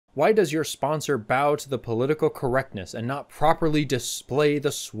Why does your sponsor bow to the political correctness and not properly display the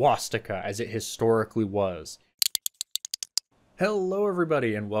swastika as it historically was? Hello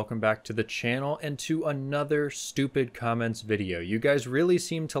everybody and welcome back to the channel and to another stupid comments video. You guys really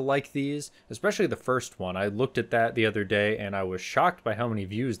seem to like these, especially the first one. I looked at that the other day and I was shocked by how many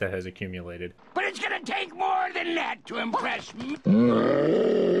views that has accumulated. But it's gonna take more than that to impress me.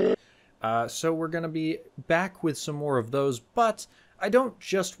 So we're gonna be back with some more of those, but I don't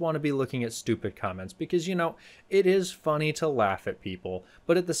just want to be looking at stupid comments because, you know, it is funny to laugh at people,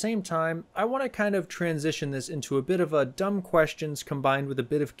 but at the same time, I want to kind of transition this into a bit of a dumb questions combined with a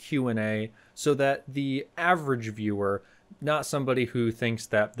bit of Q&A so that the average viewer, not somebody who thinks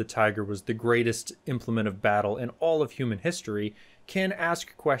that the tiger was the greatest implement of battle in all of human history, can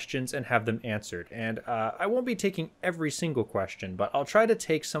ask questions and have them answered. And I won't be taking every single question, but I'll try to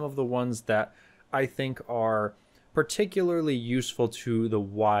take some of the ones that I think are particularly useful to the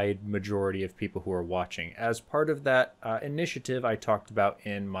wide majority of people who are watching. As part of that initiative I talked about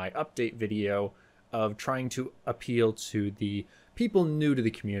in my update video of trying to appeal to the people new to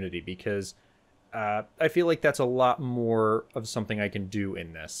the community, because I feel like that's a lot more of something I can do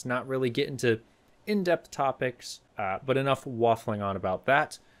in this. Not really get into in-depth topics, but enough waffling on about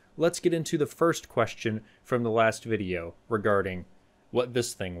that. Let's get into the first question from the last video regarding what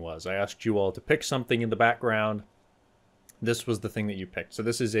this thing was. I asked you all to pick something in the background. This was the thing that you picked. So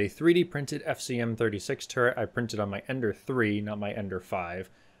this is a 3D printed FCM36 turret I printed on my Ender 3, not my Ender 5,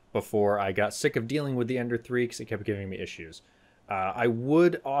 before I got sick of dealing with the Ender 3 because it kept giving me issues. I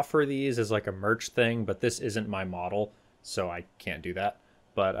would offer these as like a merch thing, but this isn't my model, so I can't do that.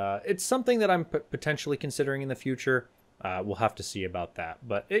 But it's something that I'm potentially considering in the future. We'll have to see about that.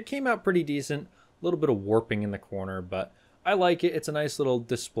 But it came out pretty decent. A little bit of warping in the corner, but I like it. It's a nice little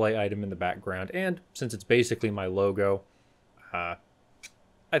display item in the background, and since it's basically my logo,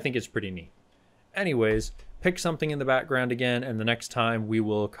 I think it's pretty neat. Anyways, pick something in the background again, and the next time we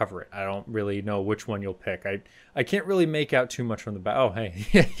will cover it. I don't really know which one you'll pick. I can't really make out too much from the back. Oh,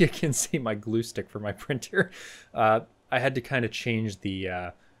 hey, you can see my glue stick for my printer. I had to kind of change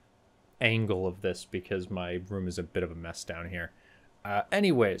the angle of this because my room is a bit of a mess down here.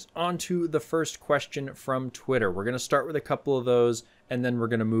 Anyways, on to the first question from Twitter. We're going to start with a couple of those, and then we're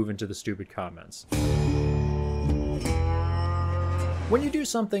going to move into the stupid comments. When you do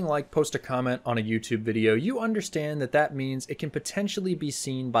something like post a comment on a YouTube video, you understand that that means it can potentially be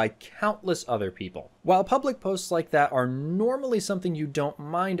seen by countless other people. While public posts like that are normally something you don't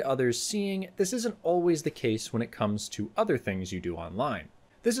mind others seeing, this isn't always the case when it comes to other things you do online.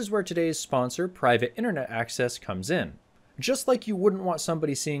 This is where today's sponsor, Private Internet Access, comes in. Just like you wouldn't want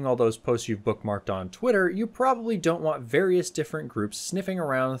somebody seeing all those posts you've bookmarked on Twitter, you probably don't want various different groups sniffing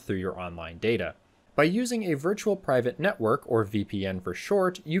around through your online data. By using a virtual private network, or VPN for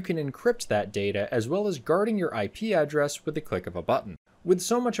short, you can encrypt that data as well as guarding your IP address with the click of a button. With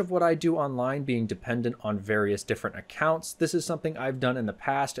so much of what I do online being dependent on various different accounts, this is something I've done in the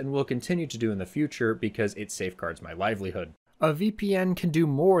past and will continue to do in the future because it safeguards my livelihood. A VPN can do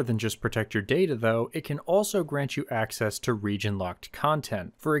more than just protect your data though, it can also grant you access to region-locked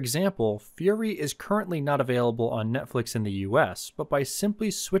content. For example, Fury is currently not available on Netflix in the US, but by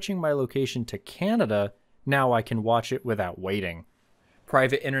simply switching my location to Canada, now I can watch it without waiting.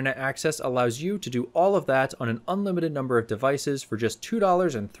 Private Internet Access allows you to do all of that on an unlimited number of devices for just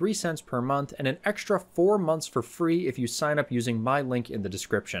 $2.03 per month and an extra 4 months for free if you sign up using my link in the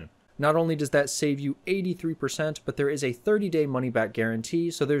description. Not only does that save you 83%, but there is a 30-day money-back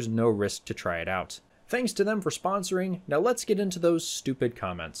guarantee, so there's no risk to try it out. Thanks to them for sponsoring. Now let's get into those stupid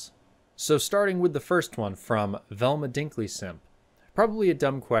comments. So starting with the first one from Velma Dinkley Simp. Probably a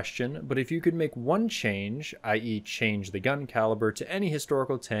dumb question, but if you could make one change, i.e. change the gun caliber to any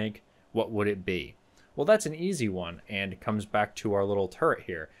historical tank, what would it be? Well, that's an easy one, and it comes back to our little turret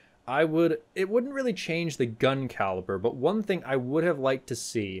here. It wouldn't really change the gun caliber, but one thing I would have liked to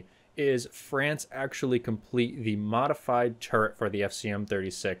see is France actually complete the modified turret for the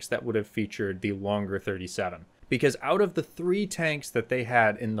FCM36 that would have featured the longer 37. Because out of the 3 tanks that they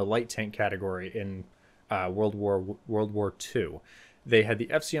had in the light tank category in World War II, they had the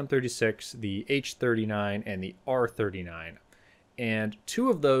FCM36, the H39, and the R39. And 2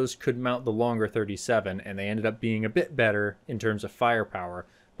 of those could mount the longer 37, and they ended up being a bit better in terms of firepower.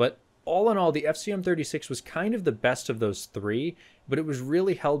 But all in all, the FCM36 was kind of the best of those 3, but it was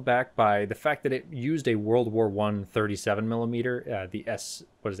really held back by the fact that it used a World War I 37mm, the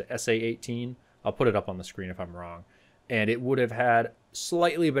SA-18. I'll put it up on the screen if I'm wrong. And it would have had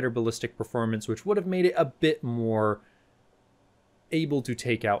slightly better ballistic performance, which would have made it a bit more able to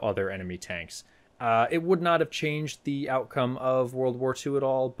take out other enemy tanks. It would not have changed the outcome of World War II at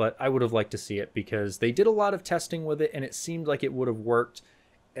all, but I would have liked to see it because they did a lot of testing with it and it seemed like it would have worked.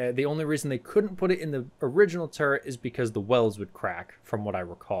 The only reason they couldn't put it in the original turret is because the wells would crack, from what I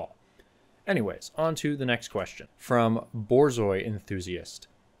recall. Anyways, on to the next question. From Borzoi Enthusiast.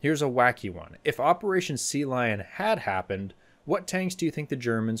 Here's a wacky one. If Operation Sea Lion had happened, what tanks do you think the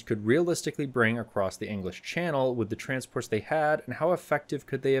Germans could realistically bring across the English Channel with the transports they had, and how effective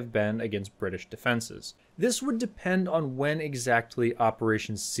could they have been against British defenses? This would depend on when exactly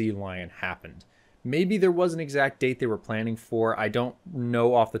Operation Sea Lion happened. Maybe there was an exact date they were planning for, I don't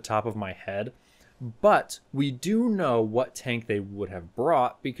know off the top of my head, but we do know what tank they would have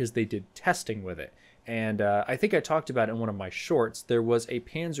brought because they did testing with it. And I think I talked about it in one of my shorts. There was a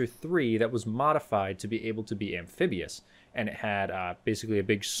Panzer III that was modified to be able to be amphibious, and it had basically a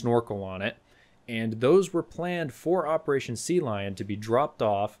big snorkel on it. And those were planned for Operation Sea Lion to be dropped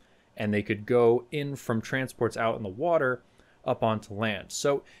off, and they could go in from transports out in the water up onto land.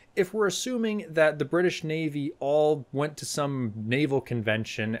 So if we're assuming that the British Navy all went to some naval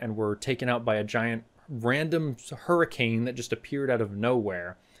convention and were taken out by a giant random hurricane that just appeared out of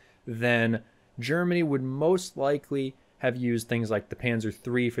nowhere, then Germany would most likely have used things like the Panzer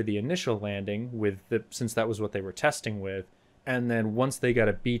III for the initial landing, since that was what they were testing with, and then once they got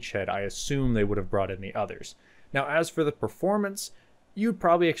a beachhead, I assume they would have brought in the others. Now, as for the performance, you'd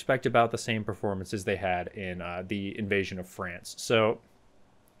probably expect about the same performances they had in the invasion of France. So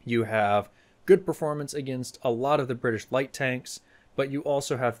you have good performance against a lot of the British light tanks, but you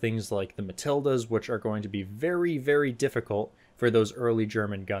also have things like the Matildas, which are going to be very, very difficult for those early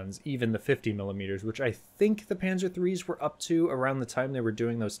German guns, even the 50 millimeters, which I think the Panzer IIIs were up to around the time they were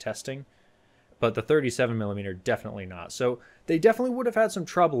doing those testing, but the 37 millimeter definitely not. So they definitely would have had some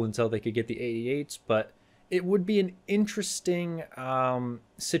trouble until they could get the 88s, but it would be an interesting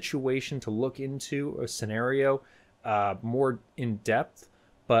situation to look into, a scenario more in depth.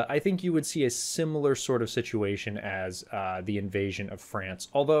 But I think you would see a similar sort of situation as the invasion of France.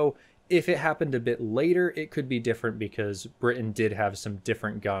 Although, if it happened a bit later, it could be different because Britain did have some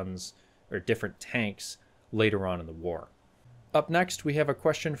different guns or different tanks later on in the war. Up next, we have a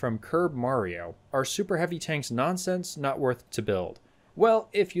question from Curb Mario. Are super heavy tanks nonsense, not worth to build? Well,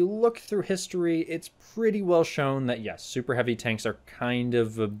 if you look through history, it's pretty well shown that yes, super heavy tanks are kind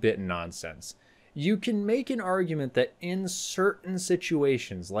of a bit nonsense. You can make an argument that in certain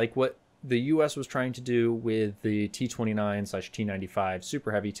situations, like what the US was trying to do with the T-29/T-95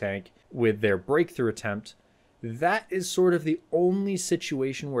 super heavy tank with their breakthrough attempt, that is sort of the only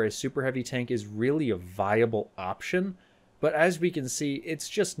situation where a super heavy tank is really a viable option. But as we can see, it's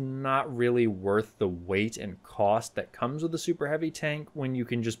just not really worth the weight and cost that comes with a super heavy tank when you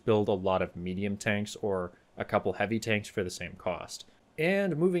can just build a lot of medium tanks or a couple heavy tanks for the same cost.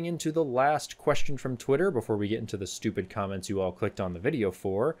 And moving into the last question from Twitter before we get into the stupid comments you all clicked on the video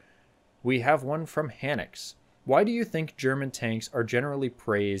for, we have one from Hannix. Why do you think German tanks are generally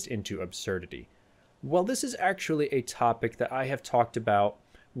praised into absurdity? Well, this is actually a topic that I have talked about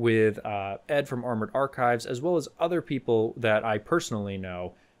with Ed from Armored Archives, as well as other people that I personally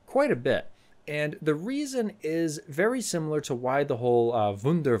know quite a bit. And the reason is very similar to why the whole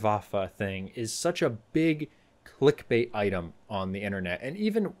Wunderwaffe thing is such a big clickbait item on the internet, and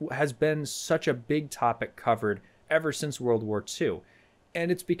even has been such a big topic covered ever since World War II.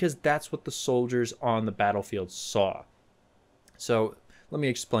 And it's because that's what the soldiers on the battlefield saw. So let me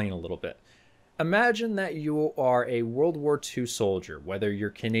explain a little bit. Imagine that you are a World War II soldier, whether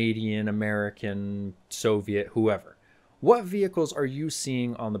you're Canadian, American, Soviet, whoever. What vehicles are you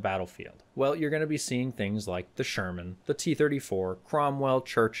seeing on the battlefield? Well, you're going to be seeing things like the Sherman, the T-34, Cromwell,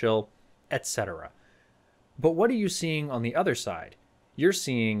 Churchill, etc. But what are you seeing on the other side? You're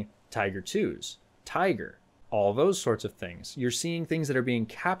seeing Tiger IIs, Tiger, all those sorts of things. You're seeing things that are being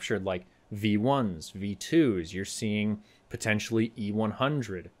captured like V1s, V2s. You're seeing potentially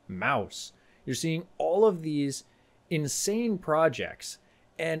E100, Mouse. You're seeing all of these insane projects.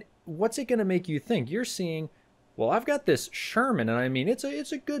 And what's it going to make you think? You're seeing, well, I've got this Sherman, and I mean, it's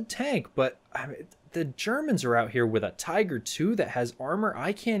a good tank, but I mean, the Germans are out here with a Tiger II that has armor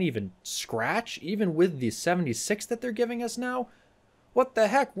I can't even scratch, even with the 76 that they're giving us now. What the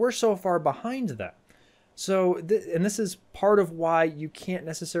heck? We're so far behind them. So, and this is part of why you can't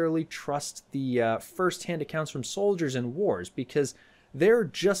necessarily trust the first-hand accounts from soldiers in wars, because they're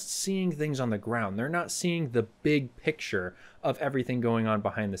just seeing things on the ground. They're not seeing the big picture of everything going on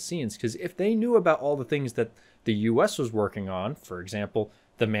behind the scenes. Because if they knew about all the things that the US was working on, for example,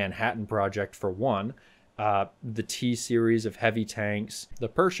 the Manhattan Project for one, the T-series of heavy tanks, the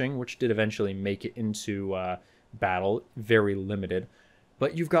Pershing, which did eventually make it into battle, very limited.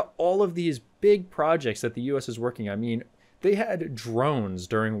 But you've got all of these big projects that the US is working on. I mean, they had drones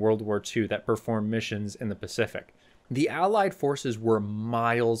during World War II that performed missions in the Pacific. The Allied forces were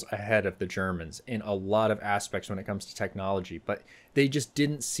miles ahead of the Germans in a lot of aspects when it comes to technology, but they just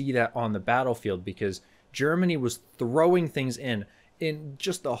didn't see that on the battlefield because Germany was throwing things in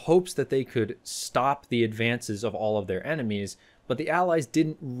just the hopes that they could stop the advances of all of their enemies, but the Allies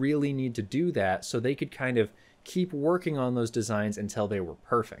didn't really need to do that, so they could kind of keep working on those designs until they were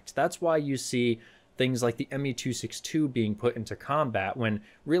perfect. That's why you see things like the Me-262 being put into combat when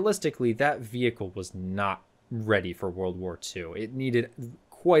realistically that vehicle was not ready for World War II. It needed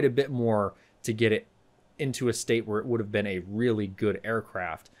quite a bit more to get it into a state where it would have been a really good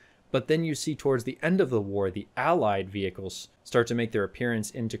aircraft. But then you see towards the end of the war, the Allied vehicles start to make their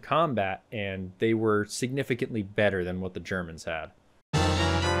appearance into combat, and they were significantly better than what the Germans had.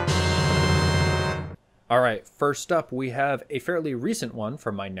 All right, first up, we have a fairly recent one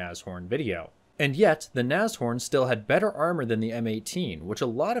from my Nashorn video. And yet, the Nashorn still had better armor than the M18, which a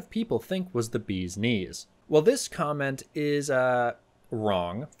lot of people think was the bee's knees. Well, this comment is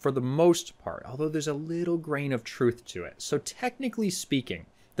wrong for the most part, although there's a little grain of truth to it. So technically speaking,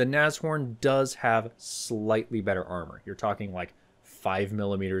 the Nashorn does have slightly better armor. You're talking like 5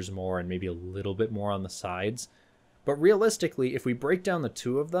 millimeters more and maybe a little bit more on the sides. But realistically, if we break down the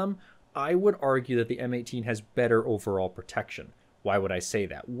two of them, I would argue that the M18 has better overall protection. Why would I say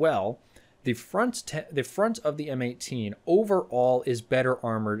that? Well, the front of the M18 overall is better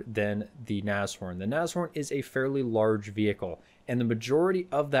armored than the Nashorn. The Nashorn is a fairly large vehicle, and the majority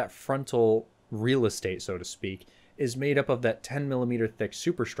of that frontal real estate, so to speak, is made up of that 10 millimeter thick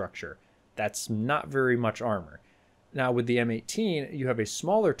superstructure. That's not very much armor. Now with the M18, you have a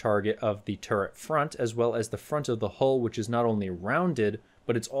smaller target of the turret front as well as the front of the hull, which is not only rounded,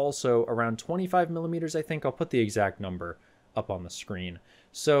 but it's also around 25 millimeters, I think. I'll put the exact number up on the screen.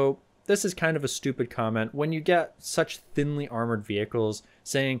 So this is kind of a stupid comment. When you get such thinly armored vehicles,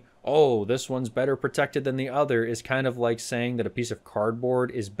 saying, oh, this one's better protected than the other is kind of like saying that a piece of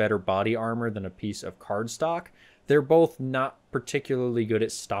cardboard is better body armor than a piece of cardstock. They're both not particularly good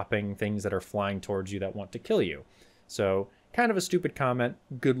at stopping things that are flying towards you that want to kill you. So kind of a stupid comment,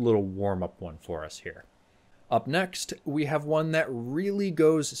 good little warm-up one for us here. Up next, we have one that really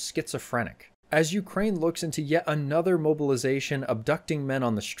goes schizophrenic. As Ukraine looks into yet another mobilization, abducting men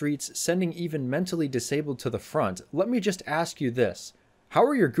on the streets, sending even mentally disabled to the front, let me just ask you this. How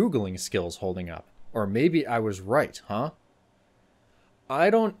are your Googling skills holding up? Or maybe I was right, huh? I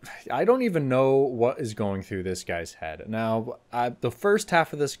don't even know what is going through this guy's head. Now, the first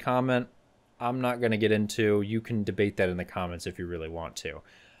half of this comment, I'm not going to get into. You can debate that in the comments if you really want to.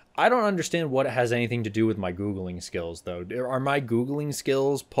 I don't understand what it has anything to do with my Googling skills, though. Are my Googling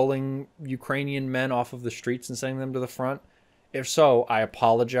skills pulling Ukrainian men off of the streets and sending them to the front? If so, I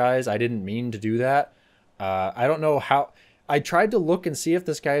apologize. I didn't mean to do that. I don't know how... I tried to look and see if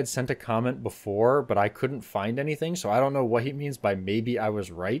this guy had sent a comment before, but I couldn't find anything, so I don't know what he means by maybe I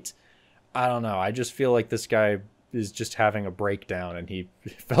was right. I don't know. I just feel like this guy is just having a breakdown, and he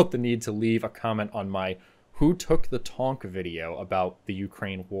felt the need to leave a comment on my Who Took the Tonk video about the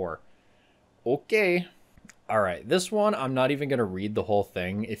Ukraine war. Okay. All right, this one, I'm not even going to read the whole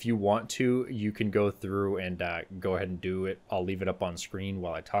thing. If you want to, you can go through and go ahead and do it. I'll leave it up on screen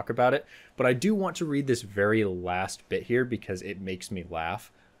while I talk about it. But I do want to read this very last bit here because it makes me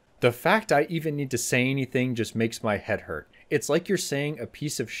laugh. The fact I even need to say anything just makes my head hurt. It's like you're saying a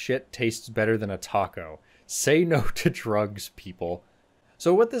piece of shit tastes better than a taco. Say no to drugs, people.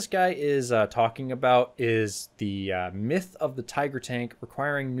 So what this guy is talking about is the myth of the Tiger tank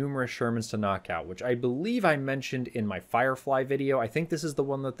requiring numerous Shermans to knock out, which I believe I mentioned in my Firefly video. I think this is the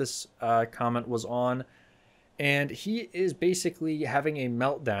one that this comment was on. And he is basically having a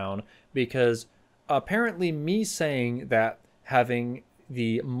meltdown because apparently me saying that having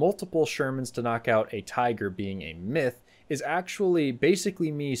the multiple Shermans to knock out a Tiger being a myth is actually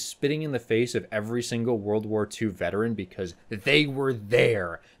basically me spitting in the face of every single World War II veteran because they were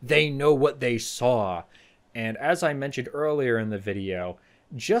there. They know what they saw. And as I mentioned earlier in the video,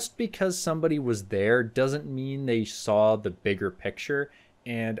 just because somebody was there doesn't mean they saw the bigger picture.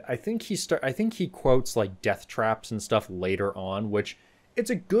 And I think he quotes like death traps and stuff later on, which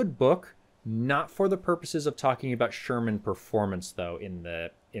it's a good book, not for the purposes of talking about Sherman performance though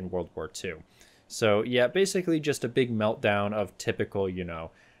in World War II. So, yeah, basically just a big meltdown of typical, you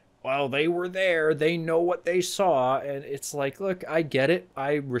know, well, they were there, they know what they saw, and it's like, look, I get it.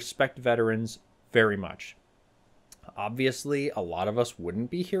 I respect veterans very much. Obviously, a lot of us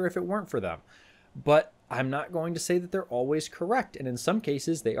wouldn't be here if it weren't for them. But I'm not going to say that they're always correct, and in some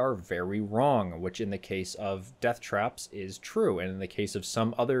cases they are very wrong, which in the case of death traps is true, and in the case of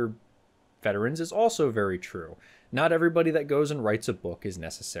some other veterans is also very true. Not everybody that goes and writes a book is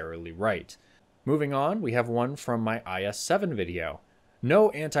necessarily right. Moving on, we have one from my IS-7 video. No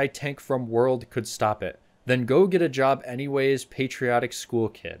anti-tank from world could stop it. Then go get a job anyways, patriotic school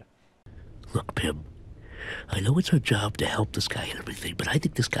kid. Look, Pim, I know it's our job to help this guy and everything, but I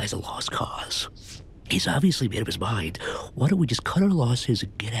think this guy's a lost cause. He's obviously made up his mind. Why don't we just cut our losses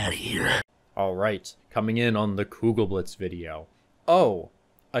and get out of here? Alright, coming in on the Kugelblitz video. Oh,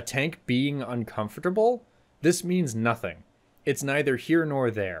 a tank being uncomfortable? This means nothing. It's neither here nor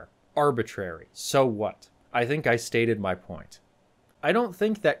there. Arbitrary. So what? I think I stated my point. I don't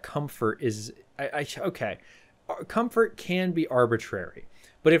think that comfort is... Okay, comfort can be arbitrary.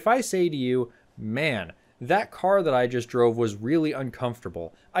 But if I say to you, man, that car that I just drove was really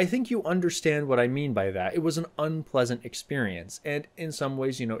uncomfortable, I think you understand what I mean by that. It was an unpleasant experience, and in some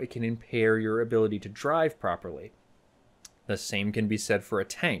ways, you know, it can impair your ability to drive properly. The same can be said for a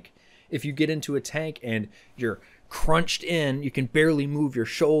tank. If you get into a tank and you're crunched in, you can barely move your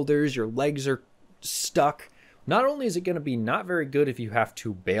shoulders, your legs are stuck, not only is it going to be not very good if you have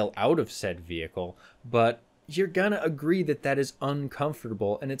to bail out of said vehicle, but you're going to agree that that is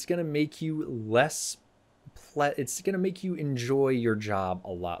uncomfortable, and it's going to make you less... It's going to make you enjoy your job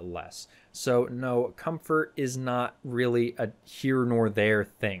a lot less. So no, comfort is not really a here nor there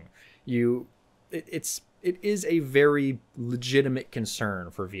thing. It is a very legitimate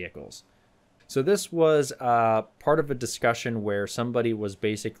concern for vehicles. So this was part of a discussion where somebody was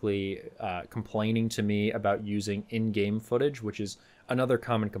basically complaining to me about using in-game footage, which is another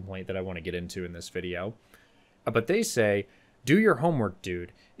common complaint that I want to get into in this video. But they say, do your homework,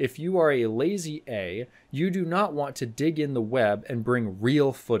 dude. If you are a lazy A, you do not want to dig in the web and bring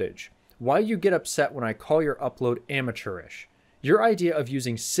real footage. Why you get upset when I call your upload amateurish? Your idea of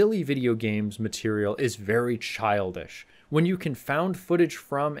using silly video games material is very childish. When you can found footage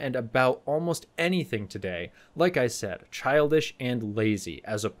from and about almost anything today, like I said, childish and lazy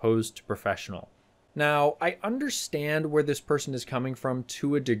as opposed to professional. Now, I understand where this person is coming from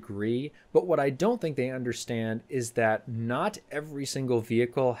to a degree, but what I don't think they understand is that not every single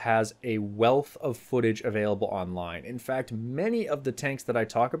vehicle has a wealth of footage available online. In fact, many of the tanks that I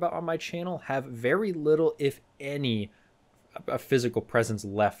talk about on my channel have very little, if any, a physical presence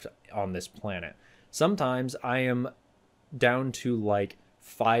left on this planet. Sometimes I am down to like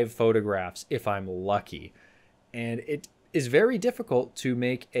 5 photographs if I'm lucky, and it is very difficult to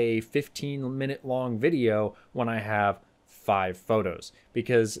make a 15-minute long video when I have 5 photos,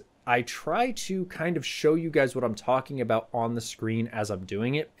 because I try to kind of show you guys what I'm talking about on the screen as I'm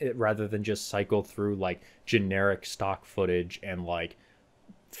doing it, rather than just cycle through like generic stock footage and like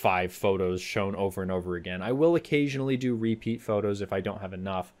 5 photos shown over and over again. I will occasionally do repeat photos if I don't have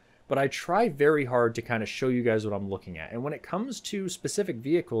enough, but I try very hard to kind of show you guys what I'm looking at. And when it comes to specific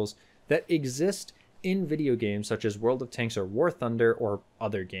vehicles that exist in video games such as World of Tanks or War Thunder, or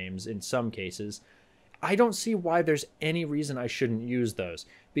other games in some cases, I don't see why there's any reason I shouldn't use those,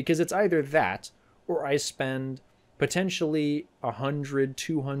 because it's either that or I spend potentially $100,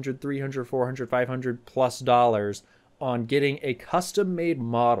 $200, $300, $400, $500 plus dollars on getting a custom made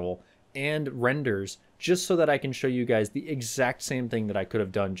model and renders just so that I can show you guys the exact same thing that I could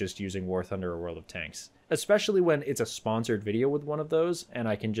have done just using War Thunder or World of Tanks, especially when it's a sponsored video with one of those and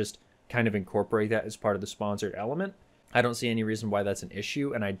I can just kind of incorporate that as part of the sponsored element. I don't see any reason why that's an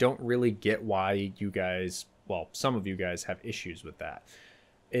issue, and I don't really get why you guys, well, some of you guys have issues with that.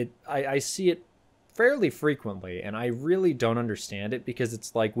 I see it fairly frequently, and I really don't understand it, because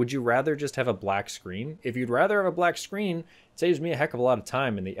it's like, would you rather just have a black screen? If you'd rather have a black screen, it saves me a heck of a lot of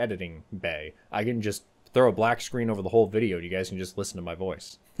time in the editing bay. I can just throw a black screen over the whole video and you guys can just listen to my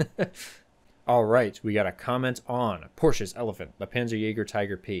voice. All right, we got a comment on Porsche's Elephant, the Panzerjäger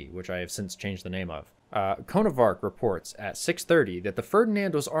Tiger P, which I have since changed the name of. ConeOfArc reports at 6:30 that the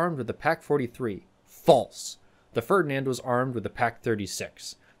Ferdinand was armed with the Pak-43. False. The Ferdinand was armed with the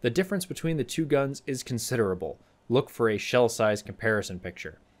Pak-36. The difference between the two guns is considerable. Look for a shell-size comparison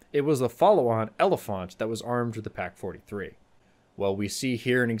picture. It was the follow-on Elephant that was armed with the Pak-43. Well, we see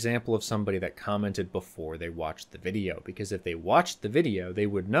here an example of somebody that commented before they watched the video, because if they watched the video, they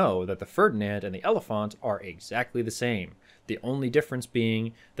would know that the Ferdinand and the Elephant are exactly the same. The only difference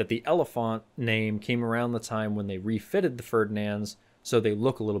being that the Elephant name came around the time when they refitted the Ferdinands, so they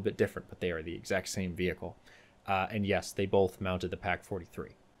look a little bit different, but they are the exact same vehicle. And yes, they both mounted the Pak-43.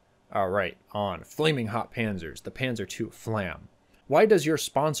 All right, on Flaming Hot Panzers, the Panzer II Flam. Why does your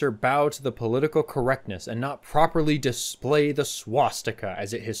sponsor bow to the political correctness and not properly display the swastika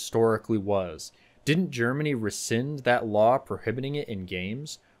as it historically was? Didn't Germany rescind that law prohibiting it in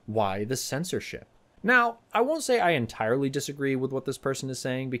games? Why the censorship? Now, I won't say I entirely disagree with what this person is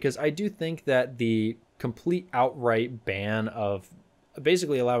saying, because I do think that the complete outright ban of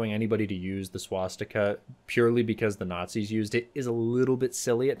basically allowing anybody to use the swastika purely because the Nazis used it is a little bit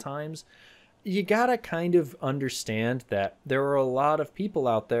silly at times. You gotta kind of understand that there are a lot of people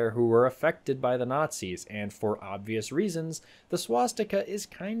out there who were affected by the Nazis, and for obvious reasons, the swastika is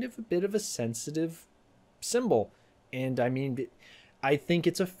kind of a bit of a sensitive symbol. And I mean, I think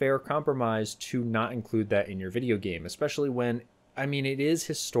it's a fair compromise to not include that in your video game, especially when, I mean, it is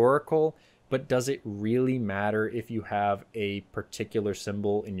historical, but does it really matter if you have a particular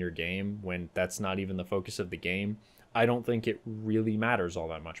symbol in your game when that's not even the focus of the game? I don't think it really matters all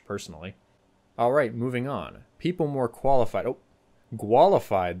that much, personally. All right, moving on. People more qualified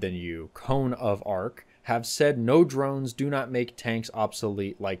than you, ConeOfArc, have said no, drones do not make tanks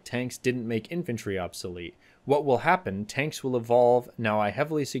obsolete like tanks didn't make infantry obsolete. What will happen? Tanks will evolve. Now I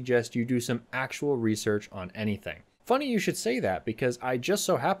heavily suggest you do some actual research on anything. Funny you should say that, because I just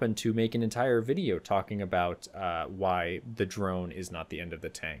so happened to make an entire video talking about why the drone is not the end of the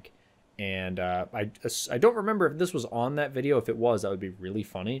tank. And I don't remember if this was on that video. If it was, that would be really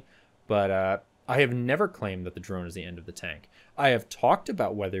funny. But I have never claimed that the drone is the end of the tank. I have talked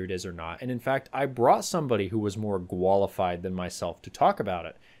about whether it is or not. And in fact, I brought somebody who was more qualified than myself to talk about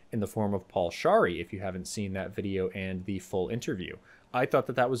it, in the form of Paul Shari, if you haven't seen that video and the full interview. I thought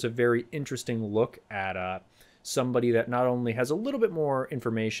that that was a very interesting look at somebody that not only has a little bit more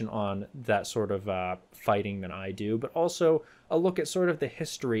information on that sort of fighting than I do, but also a look at sort of the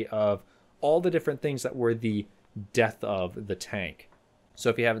history of all the different things that were the death of the tank. So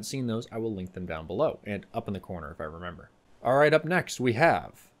if you haven't seen those, I will link them down below and up in the corner if I remember. All right, up next we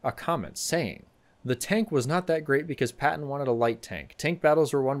have a comment saying, the tank was not that great because Patton wanted a light tank. Tank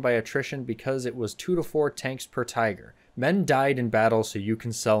battles were won by attrition because it was 2 to 4 tanks per Tiger. Men died in battle so you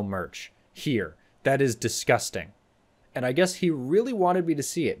can sell merch. Here. That is disgusting. And I guess he really wanted me to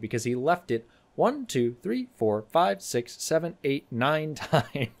see it because he left it 1, 2, 3, 4, 5, 6, 7, 8, 9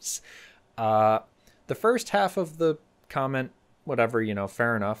 times. The first half of the comment, whatever, you know,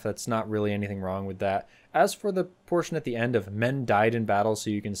 fair enough. That's not really anything wrong with that. As for the portion at the end of men died in battle so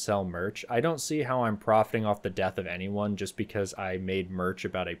you can sell merch, I don't see how I'm profiting off the death of anyone just because I made merch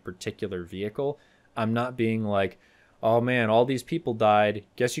about a particular vehicle. I'm not being like, oh man, all these people died.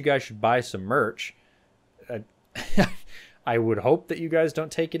 Guess you guys should buy some merch. I would hope that you guys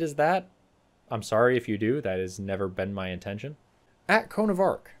don't take it as that. I'm sorry if you do. That has never been my intention. At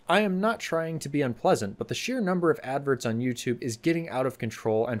ConeOfArc, I am not trying to be unpleasant, but the sheer number of adverts on YouTube is getting out of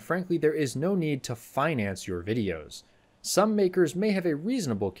control, and frankly, there is no need to finance your videos. Some makers may have a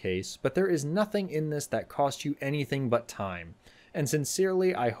reasonable case, but there is nothing in this that costs you anything but time. And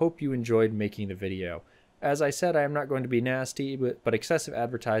sincerely, I hope you enjoyed making the video. As I said, I am not going to be nasty, but excessive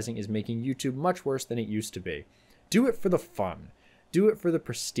advertising is making YouTube much worse than it used to be. Do it for the fun. Do it for the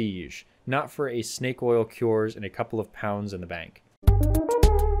prestige, not for a snake oil cures and a couple of pounds in the bank.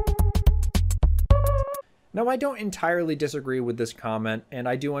 Now, I don't entirely disagree with this comment, and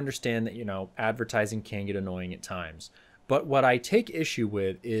I do understand that, you know, advertising can get annoying at times. But what I take issue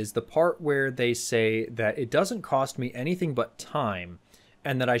with is the part where they say that it doesn't cost me anything but time,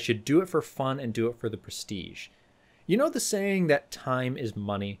 and that I should do it for fun and do it for the prestige. You know the saying that time is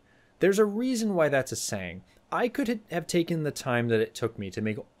money? There's a reason why that's a saying. I could have taken the time that it took me to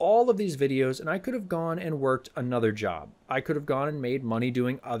make all of these videos, and I could have gone and worked another job. I could have gone and made money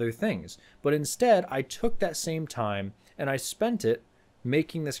doing other things. But instead, I took that same time and I spent it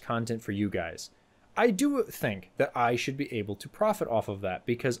making this content for you guys. I do think that I should be able to profit off of that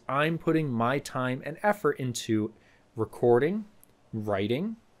because I'm putting my time and effort into recording,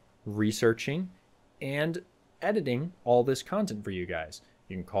 writing, researching, and editing all this content for you guys.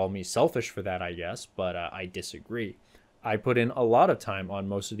 You can call me selfish for that, I guess, but I disagree. I put in a lot of time on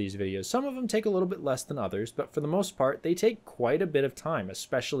most of these videos. Some of them take a little bit less than others, but for the most part, they take quite a bit of time,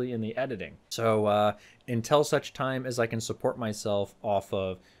 especially in the editing. So until such time as I can support myself off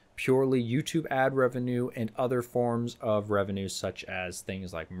of purely YouTube ad revenue and other forms of revenue, such as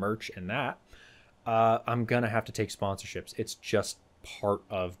things like merch and that, I'm going to have to take sponsorships. It's just part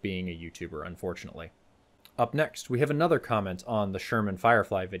of being a YouTuber, unfortunately. Up next, we have another comment on the Sherman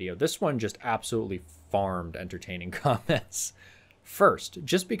Firefly video. This one just absolutely farmed entertaining comments. First,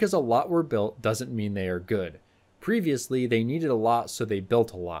 just because a lot were built doesn't mean they are good. Previously, they needed a lot, so they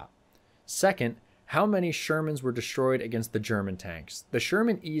built a lot. Second, how many Shermans were destroyed against the German tanks? The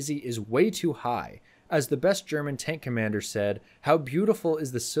Sherman Easy is way too high. As the best German tank commander said, how beautiful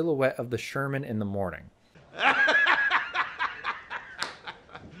is the silhouette of the Sherman in the morning.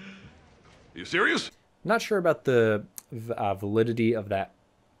 You serious? Not sure about the validity of that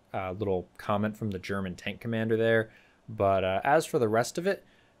little comment from the German tank commander there, but as for the rest of it,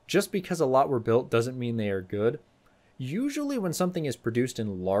 just because a lot were built doesn't mean they are good. Usually when something is produced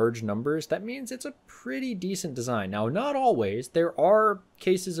in large numbers, that means it's a pretty decent design. Now, not always. There are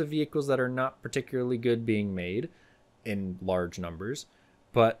cases of vehicles that are not particularly good being made in large numbers,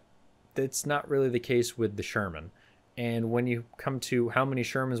 but it's not really the case with the Sherman. And when you come to how many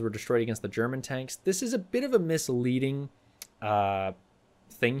Shermans were destroyed against the German tanks, this is a bit of a misleading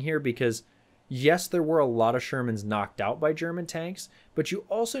thing here, because yes, there were a lot of Shermans knocked out by German tanks, but you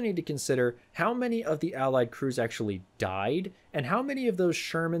also need to consider how many of the Allied crews actually died, and how many of those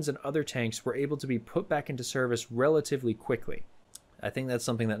Shermans and other tanks were able to be put back into service relatively quickly. I think that's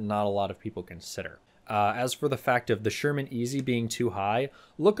something that not a lot of people consider. As for the fact of the Sherman Easy being too high,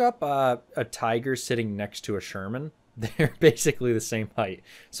 look up a Tiger sitting next to a Sherman. They're basically the same height,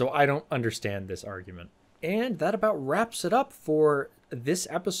 so I don't understand this argument. And that about wraps it up for this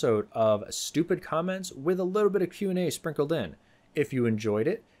episode of Stupid Comments with a little bit of Q&A sprinkled in. If you enjoyed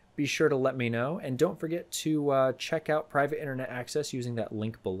it, be sure to let me know, and don't forget to check out private internet access using that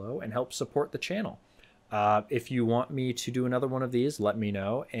link below and help support the channel. If you want me to do another one of these, let me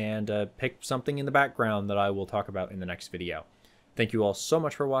know, and pick something in the background that I will talk about in the next video. Thank you all so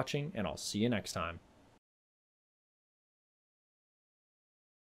much for watching, and I'll see you next time.